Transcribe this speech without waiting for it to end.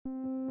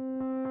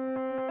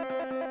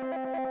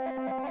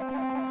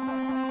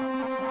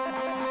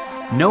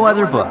No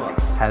other book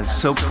has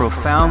so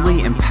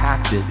profoundly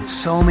impacted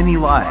so many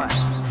lives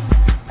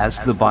as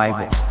the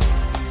Bible.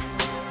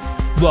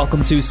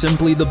 Welcome to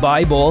Simply the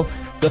Bible,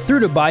 the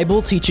Through the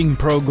Bible teaching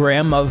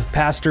program of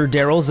Pastor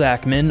Daryl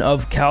Zachman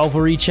of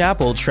Calvary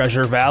Chapel,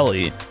 Treasure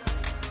Valley.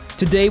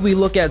 Today we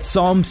look at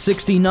Psalm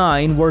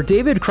 69, where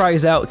David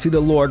cries out to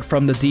the Lord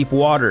from the deep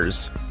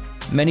waters.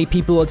 Many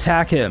people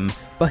attack him,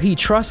 but he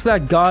trusts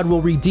that God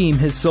will redeem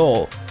his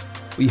soul.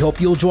 We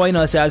hope you'll join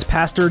us as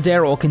Pastor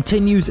Daryl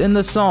continues in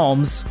the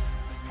Psalms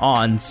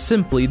on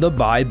Simply the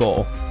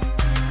Bible.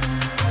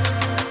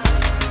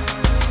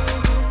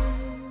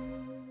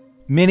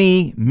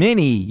 Many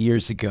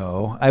years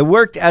ago, I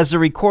worked as a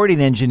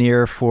recording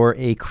engineer for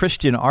a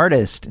Christian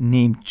artist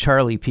named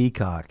Charlie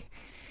Peacock.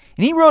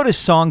 And he wrote a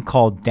song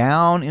called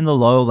Down in the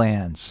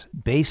Lowlands,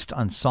 based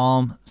on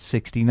Psalm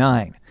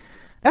 69.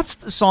 That's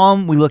the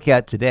psalm we look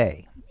at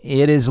today.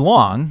 It is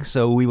long,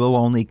 so we will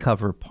only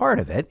cover part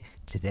of it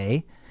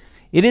today.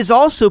 It is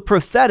also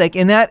prophetic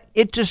in that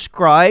it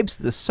describes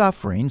the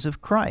sufferings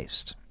of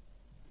Christ.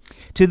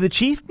 To the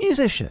chief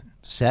musician,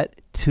 set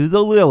to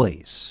the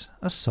lilies,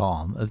 a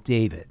psalm of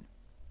David.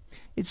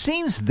 It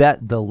seems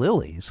that the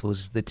lilies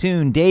was the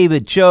tune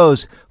David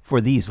chose for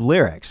these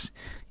lyrics.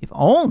 If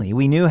only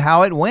we knew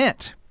how it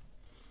went.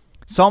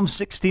 Psalm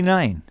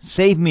 69,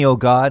 Save me, O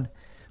God,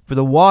 for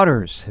the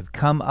waters have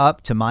come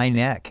up to my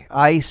neck.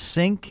 I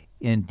sink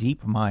in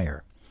deep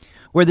mire.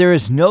 Where there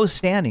is no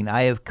standing,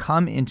 I have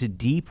come into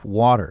deep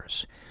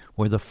waters,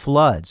 where the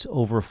floods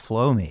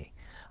overflow me.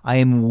 I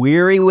am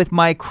weary with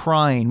my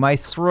crying. My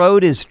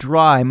throat is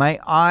dry.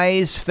 My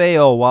eyes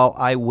fail while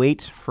I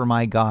wait for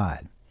my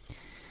God.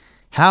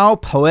 How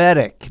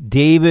poetic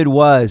David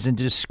was in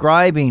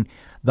describing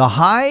the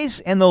highs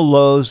and the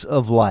lows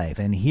of life.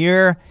 And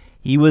here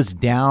he was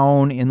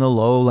down in the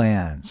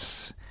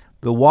lowlands.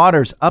 The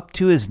waters up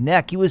to his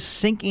neck. He was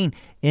sinking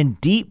in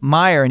deep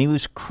mire, and he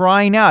was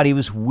crying out. He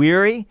was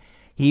weary.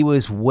 He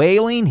was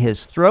wailing.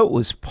 His throat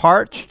was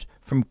parched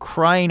from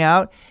crying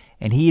out,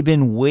 and he had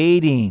been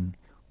waiting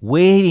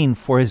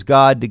for his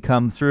God to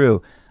come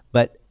through.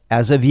 But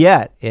as of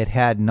yet, it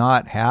had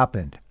not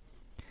happened.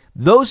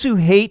 Those who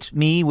hate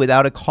me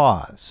without a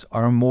cause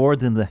are more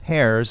than the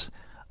hairs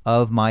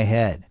of my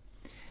head.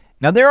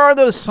 Now, there are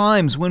those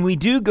times when we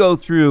do go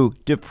through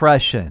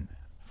depression.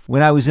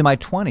 When I was in my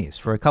 20s,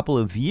 for a couple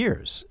of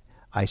years,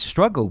 I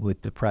struggled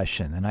with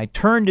depression, and I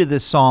turned to the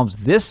Psalms,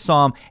 this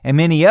psalm and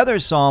many other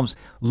psalms,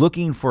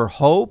 looking for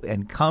hope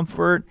and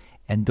comfort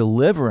and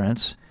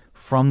deliverance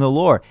from the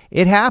Lord.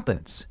 It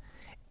happens.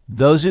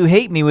 Those who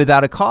hate me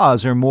without a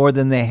cause are more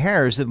than the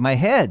hairs of my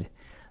head.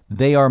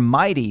 They are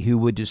mighty who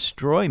would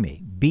destroy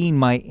me, being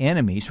my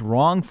enemies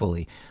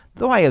wrongfully.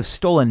 Though I have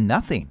stolen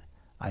nothing,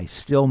 I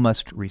still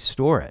must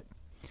restore it.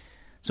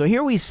 So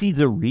here we see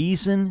the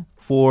reason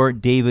for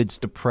David's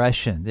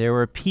depression. There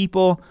were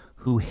people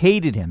who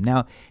hated him.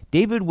 Now,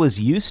 David was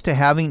used to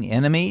having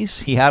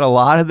enemies. He had a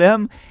lot of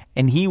them,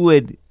 and he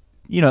would,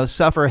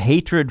 suffer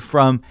hatred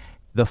from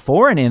the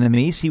foreign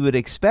enemies. He would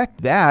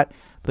expect that,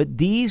 but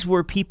these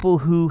were people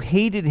who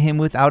hated him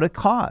without a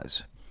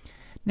cause.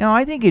 Now,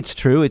 I think it's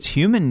true. It's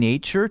human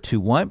nature to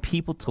want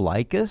people to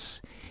like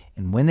us,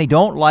 and when they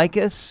don't like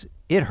us,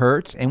 it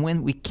hurts. And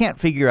when we can't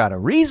figure out a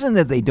reason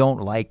that they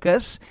don't like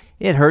us,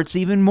 it hurts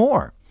even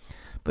more.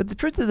 But the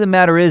truth of the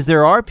matter is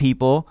there are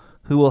people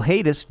who will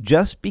hate us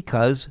just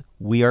because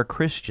we are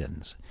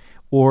Christians,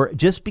 or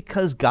just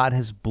because God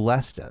has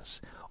blessed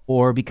us,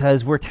 or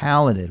because we're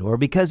talented, or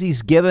because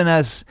he's given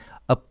us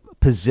a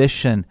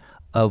position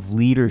of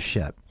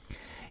leadership.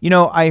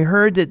 I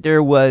heard that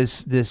there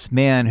was this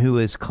man who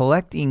was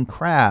collecting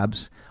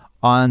crabs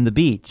on the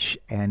beach,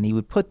 and he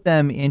would put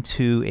them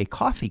into a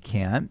coffee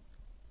can,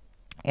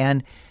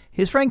 and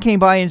his friend came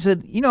by and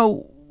said,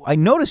 I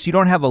noticed you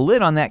don't have a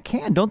lid on that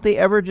can. Don't they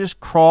ever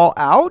just crawl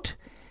out?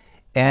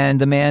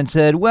 And the man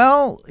said,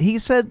 he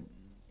said,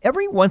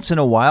 every once in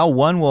a while,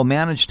 one will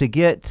manage to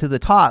get to the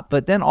top,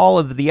 but then all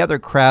of the other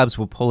crabs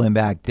will pull him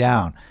back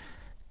down.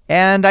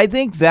 And I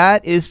think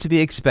that is to be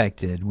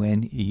expected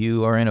when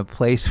you are in a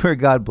place where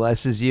God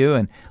blesses you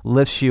and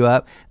lifts you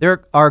up.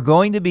 There are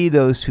going to be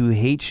those who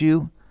hate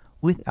you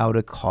without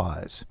a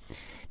cause.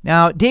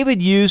 Now,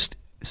 David used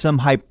some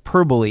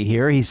hyperbole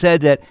here. He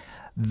said that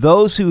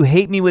those who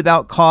hate me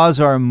without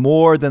cause are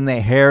more than the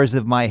hairs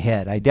of my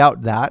head. I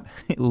doubt that,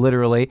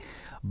 literally.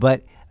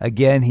 But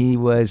again, he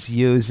was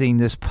using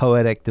this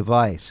poetic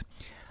device.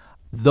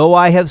 Though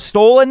I have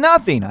stolen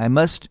nothing, I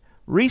must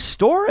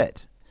restore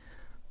it.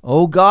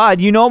 O God,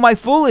 you know my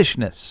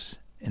foolishness,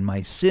 and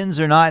my sins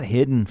are not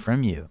hidden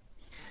from you.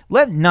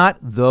 Let not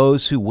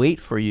those who wait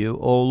for you,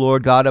 O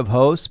Lord God of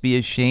hosts, be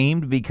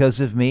ashamed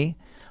because of me.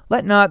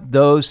 Let not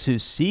those who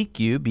seek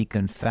you be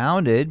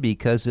confounded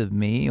because of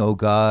me, O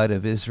God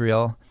of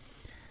Israel.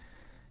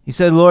 He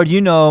said, Lord,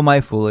 you know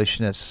my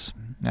foolishness.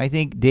 I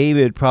think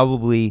David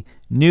probably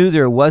knew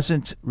there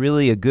wasn't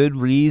really a good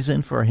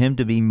reason for him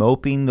to be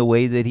moping the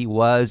way that he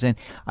was. And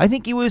I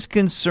think he was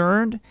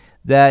concerned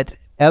that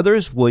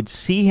others would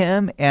see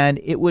him and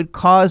it would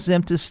cause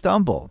them to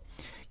stumble.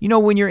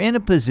 When you're in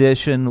a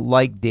position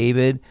like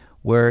David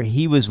where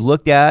he was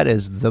looked at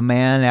as the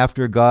man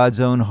after God's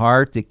own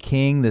heart, the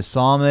king, the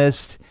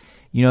psalmist,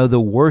 the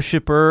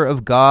worshiper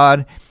of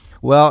God.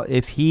 Well,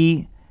 if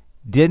he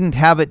didn't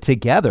have it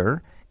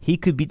together, he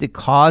could be the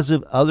cause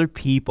of other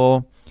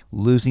people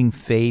losing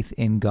faith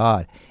in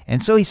God.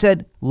 And so he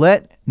said,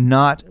 let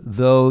not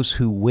those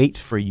who wait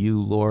for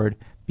you, Lord,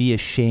 be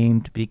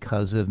ashamed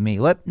because of me.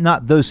 Let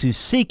not those who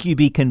seek you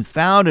be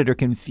confounded or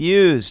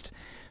confused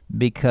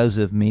because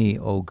of me,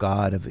 O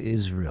God of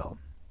Israel.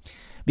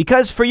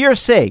 Because for your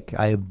sake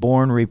I have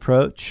borne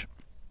reproach.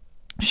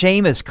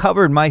 Shame has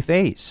covered my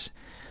face.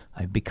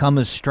 I've become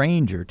a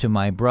stranger to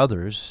my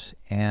brothers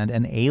and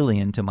an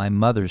alien to my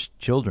mother's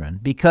children,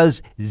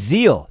 because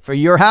zeal for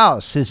your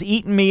house has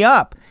eaten me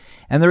up,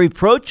 and the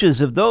reproaches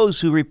of those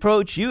who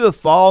reproach you have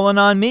fallen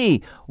on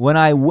me. When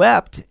I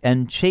wept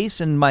and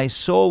chastened my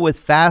soul with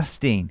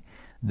fasting,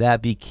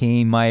 that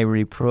became my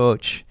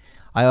reproach.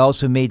 I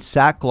also made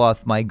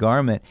sackcloth my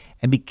garment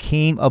and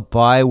became a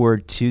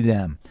byword to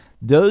them.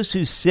 Those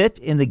who sit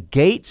in the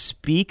gate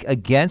speak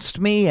against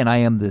me, and I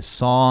am the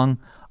song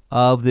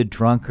of the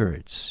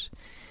drunkards.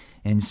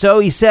 And so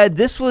he said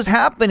this was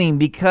happening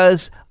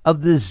because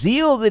of the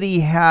zeal that he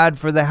had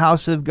for the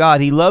house of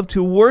God. He loved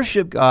to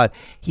worship God.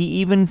 He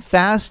even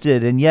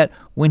fasted, and yet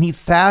when he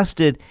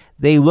fasted,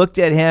 they looked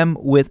at him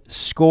with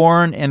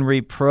scorn and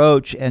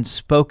reproach and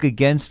spoke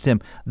against him.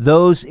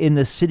 Those in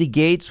the city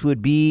gates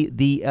would be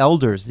the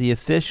elders, the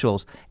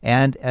officials,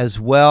 and as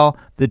well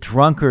the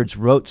drunkards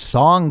wrote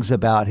songs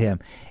about him.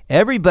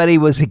 Everybody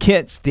was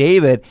against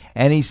David,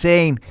 and he's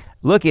saying,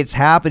 look, it's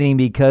happening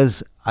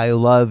because I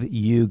love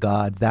you,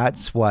 God.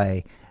 That's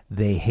why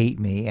they hate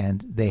me,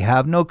 and they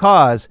have no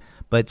cause,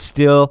 but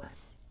still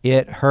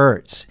it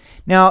hurts.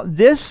 Now,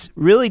 this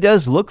really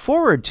does look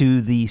forward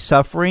to the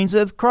sufferings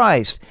of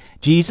Christ.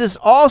 Jesus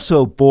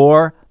also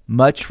bore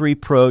much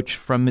reproach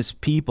from his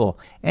people,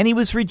 and he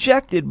was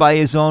rejected by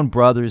his own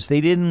brothers. They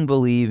didn't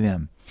believe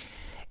him.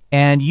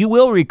 And you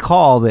will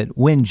recall that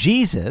when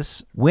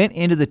Jesus went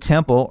into the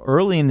temple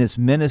early in his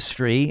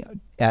ministry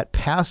at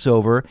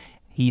Passover,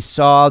 he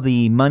saw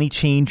the money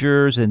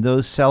changers and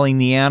those selling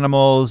the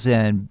animals,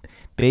 and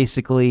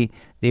basically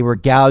they were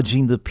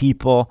gouging the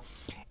people.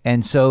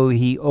 And so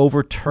he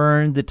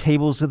overturned the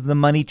tables of the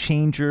money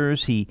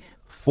changers. He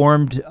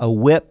formed a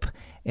whip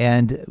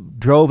and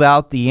drove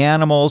out the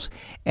animals.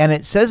 And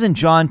it says in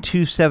John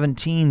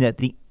 2:17 that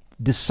the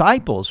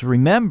disciples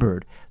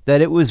remembered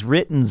that it was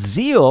written,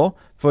 zeal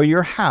for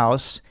your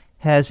house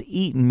has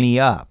eaten me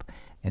up.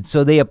 And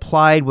so they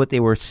applied what they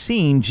were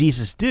seeing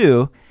Jesus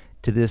do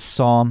to this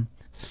Psalm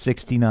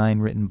 69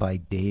 written by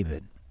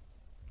David.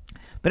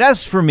 But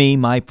as for me,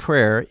 my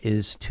prayer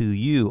is to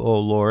you, O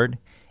Lord,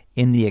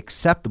 in the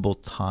acceptable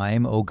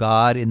time, O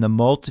God, in the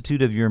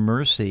multitude of your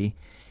mercy,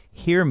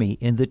 hear me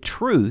in the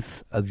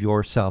truth of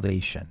your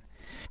salvation.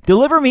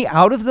 Deliver me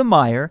out of the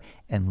mire,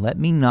 and let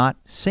me not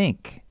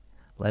sink.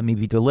 Let me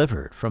be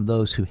delivered from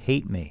those who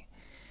hate me,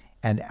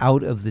 and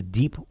out of the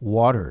deep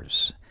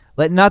waters.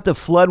 Let not the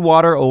flood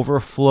water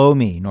overflow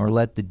me, nor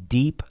let the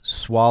deep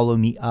swallow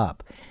me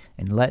up,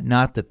 and let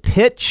not the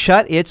pit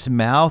shut its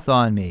mouth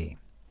on me.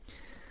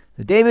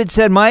 So David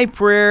said, my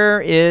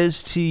prayer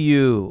is to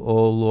you,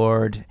 O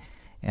Lord.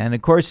 And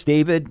of course,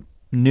 David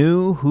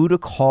knew who to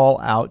call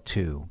out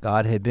to.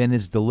 God had been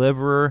his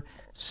deliverer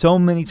so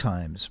many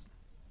times.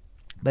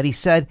 But he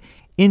said,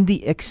 in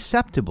the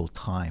acceptable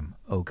time,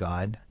 O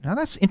God. Now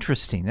that's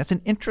interesting. That's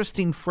an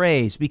interesting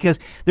phrase, because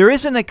there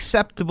is an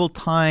acceptable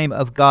time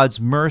of God's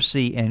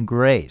mercy and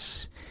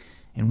grace.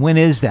 And when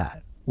is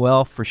that?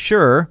 Well, for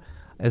sure,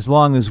 as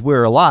long as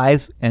we're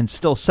alive and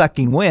still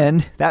sucking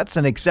wind, that's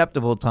an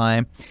acceptable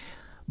time.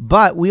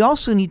 But we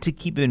also need to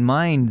keep in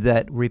mind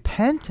that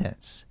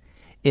repentance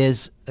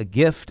is a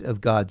gift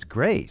of God's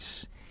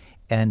grace.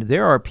 And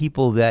there are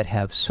people that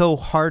have so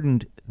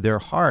hardened their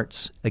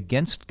hearts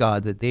against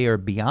God that they are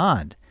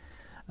beyond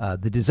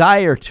the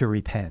desire to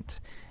repent.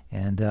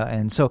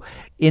 And so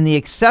in the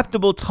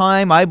acceptable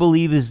time, I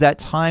believe, is that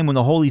time when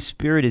the Holy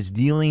Spirit is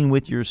dealing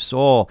with your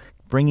soul,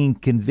 bringing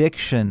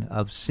conviction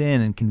of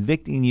sin and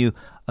convicting you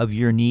of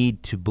your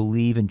need to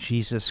believe in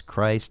Jesus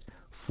Christ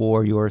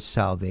for your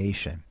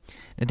salvation.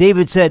 Now,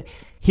 David said,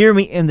 hear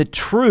me in the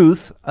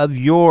truth of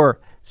your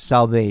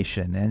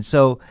salvation. And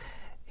so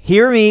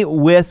hear me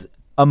with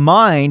a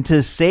mind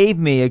to save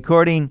me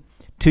according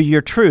to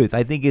your truth,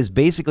 I think is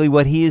basically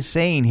what he is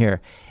saying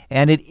here.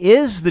 And it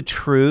is the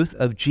truth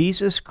of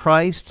Jesus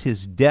Christ,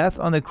 his death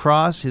on the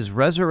cross, his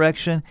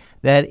resurrection,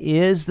 that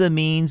is the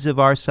means of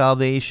our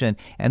salvation.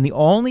 And the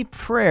only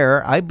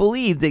prayer I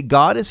believe that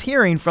God is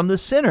hearing from the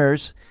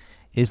sinners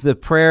is the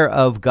prayer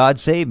of God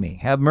save me,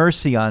 have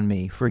mercy on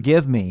me,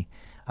 forgive me.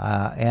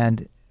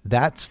 And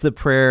that's the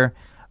prayer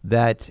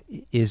that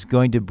is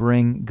going to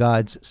bring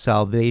God's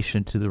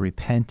salvation to the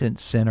repentant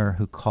sinner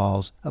who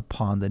calls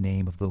upon the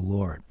name of the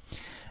Lord.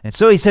 And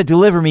so he said,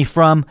 deliver me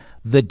from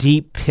the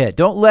deep pit.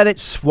 Don't let it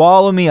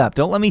swallow me up.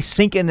 Don't let me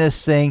sink in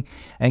this thing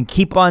and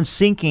keep on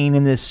sinking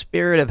in this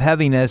spirit of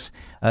heaviness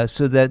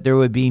so that there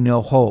would be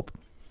no hope.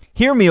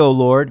 Hear me, O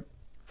Lord,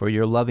 for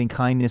your loving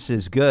kindness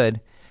is good.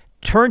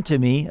 Turn to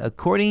me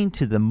according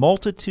to the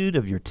multitude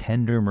of your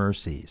tender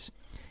mercies.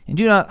 And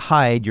do not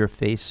hide your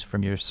face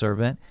from your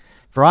servant,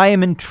 for I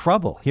am in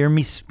trouble. Hear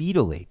me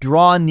speedily.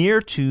 Draw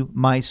near to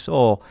my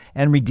soul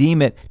and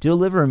redeem it.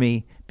 Deliver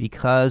me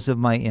because of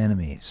my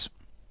enemies.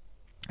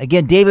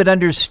 Again, David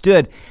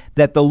understood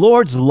that the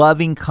Lord's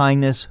loving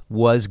kindness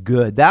was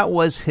good. That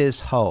was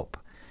his hope.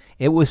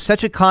 It was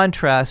such a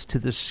contrast to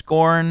the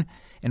scorn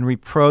and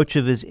reproach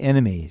of his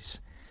enemies.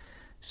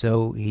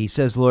 So he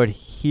says, Lord,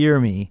 hear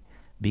me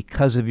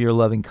because of your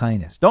loving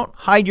kindness. Don't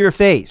hide your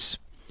face.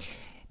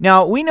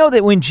 Now, we know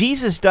that when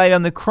Jesus died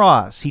on the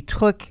cross, he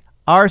took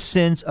our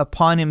sins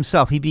upon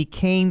himself. He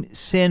became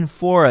sin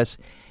for us,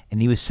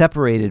 and he was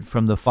separated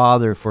from the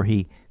Father, for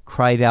he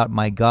cried out,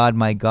 my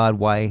God,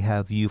 why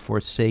have you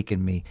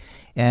forsaken me?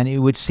 And it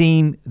would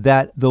seem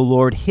that the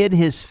Lord hid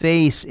his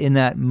face in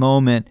that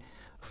moment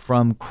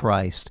from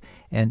Christ.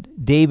 And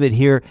David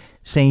here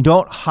saying,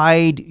 don't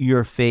hide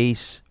your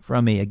face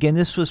from me. Again,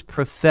 this was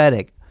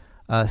prophetic,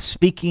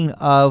 speaking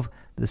of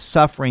the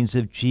sufferings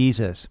of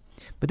Jesus.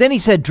 But then he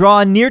said,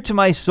 draw near to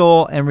my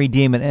soul and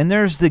redeem it. And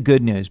there's the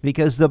good news,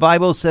 because the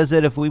Bible says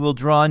that if we will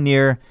draw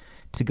near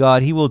to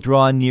God, he will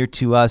draw near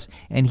to us,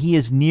 and he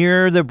is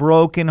near the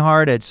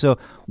brokenhearted. So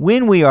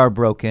when we are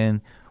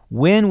broken,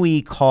 when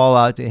we call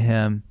out to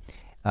him,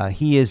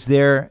 he is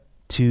there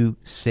to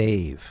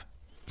save.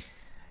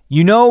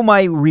 You know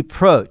my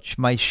reproach,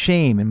 my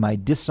shame, and my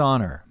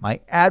dishonor.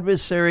 My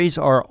adversaries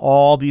are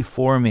all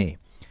before me.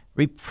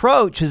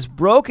 Reproach has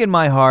broken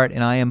my heart,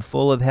 and I am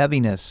full of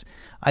heaviness.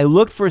 I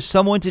looked for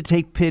someone to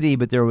take pity,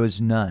 but there was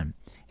none,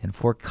 and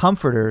for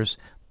comforters,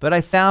 but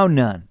I found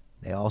none.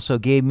 They also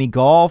gave me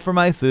gall for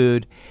my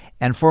food,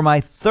 and for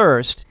my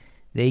thirst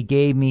they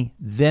gave me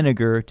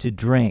vinegar to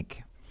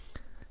drink.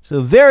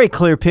 So very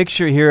clear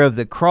picture here of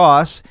the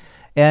cross,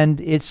 and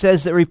it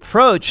says that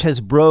reproach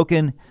has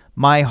broken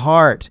my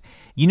heart.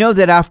 You know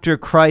that after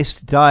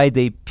Christ died,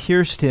 they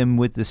pierced him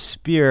with the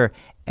spear,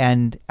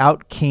 and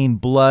out came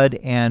blood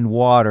and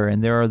water.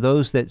 And there are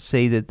those that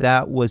say that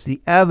that was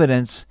the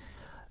evidence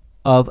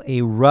of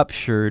a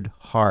ruptured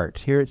heart.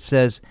 Here it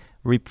says,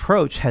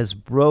 reproach has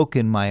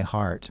broken my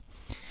heart.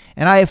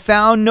 And I have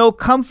found no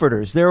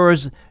comforters. There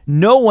was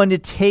no one to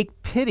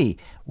take pity.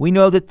 We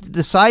know that the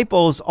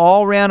disciples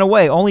all ran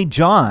away. Only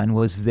John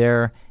was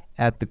there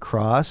at the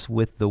cross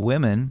with the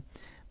women,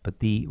 but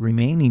the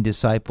remaining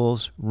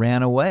disciples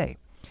ran away.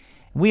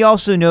 We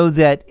also know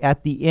that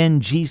at the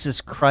end,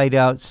 Jesus cried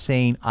out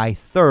saying, I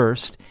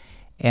thirst,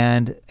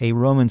 and a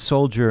Roman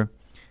soldier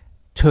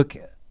took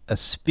a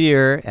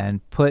spear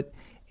and put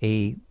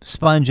a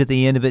sponge at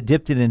the end of it,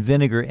 dipped it in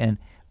vinegar, and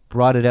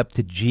brought it up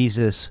to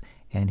Jesus,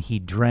 and he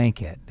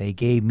drank it. They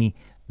gave me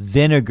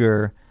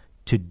vinegar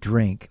to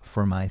drink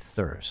for my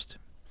thirst.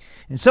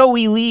 And so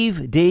we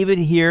leave David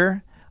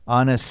here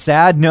on a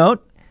sad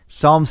note.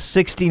 Psalm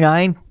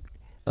 69,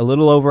 a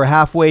little over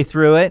halfway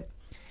through it.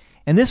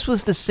 And this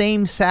was the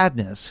same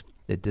sadness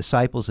that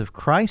disciples of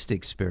Christ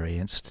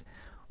experienced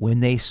when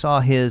they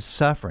saw his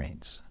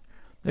sufferings.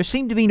 There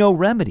seemed to be no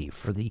remedy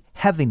for the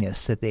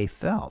heaviness that they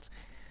felt.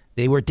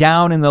 They were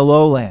down in the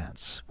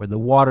lowlands where the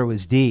water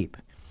was deep.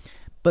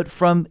 But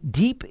from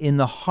deep in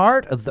the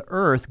heart of the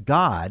earth,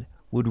 God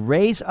would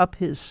raise up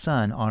his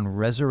Son on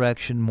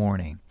resurrection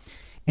morning.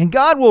 And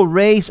God will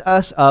raise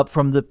us up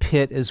from the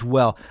pit as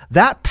well.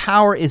 That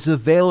power is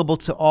available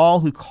to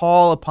all who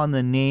call upon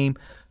the name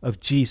of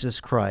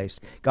Jesus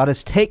Christ. God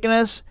has taken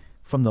us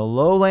from the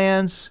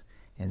lowlands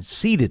and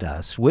seated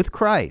us with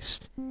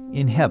Christ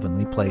in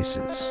heavenly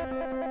places.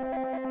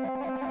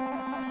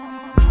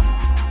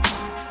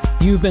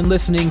 You've been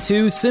listening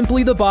to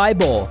Simply the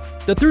Bible,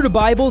 the Through the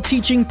Bible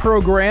teaching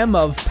program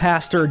of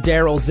Pastor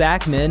Daryl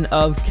Zachman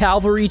of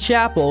Calvary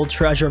Chapel,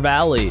 Treasure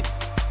Valley.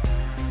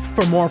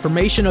 For more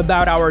information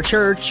about our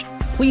church,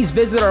 please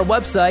visit our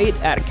website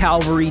at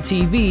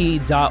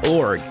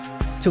calvarytv.org.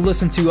 To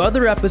listen to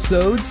other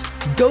episodes,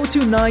 go to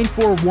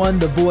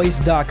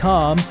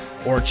 941thevoice.com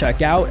or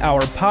check out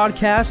our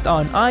podcast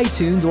on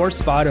iTunes or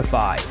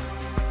Spotify.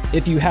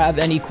 If you have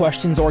any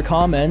questions or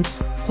comments,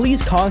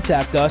 please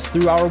contact us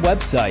through our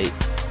website.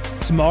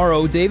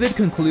 Tomorrow, David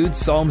concludes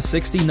Psalm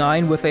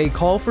 69 with a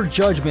call for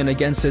judgment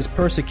against his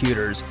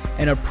persecutors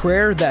and a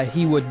prayer that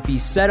he would be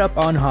set up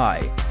on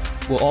high.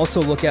 We'll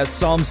also look at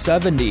Psalm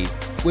 70,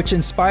 which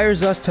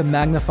inspires us to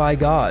magnify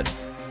God.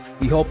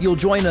 We hope you'll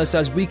join us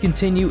as we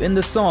continue in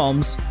the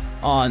Psalms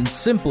on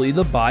Simply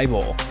the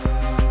Bible.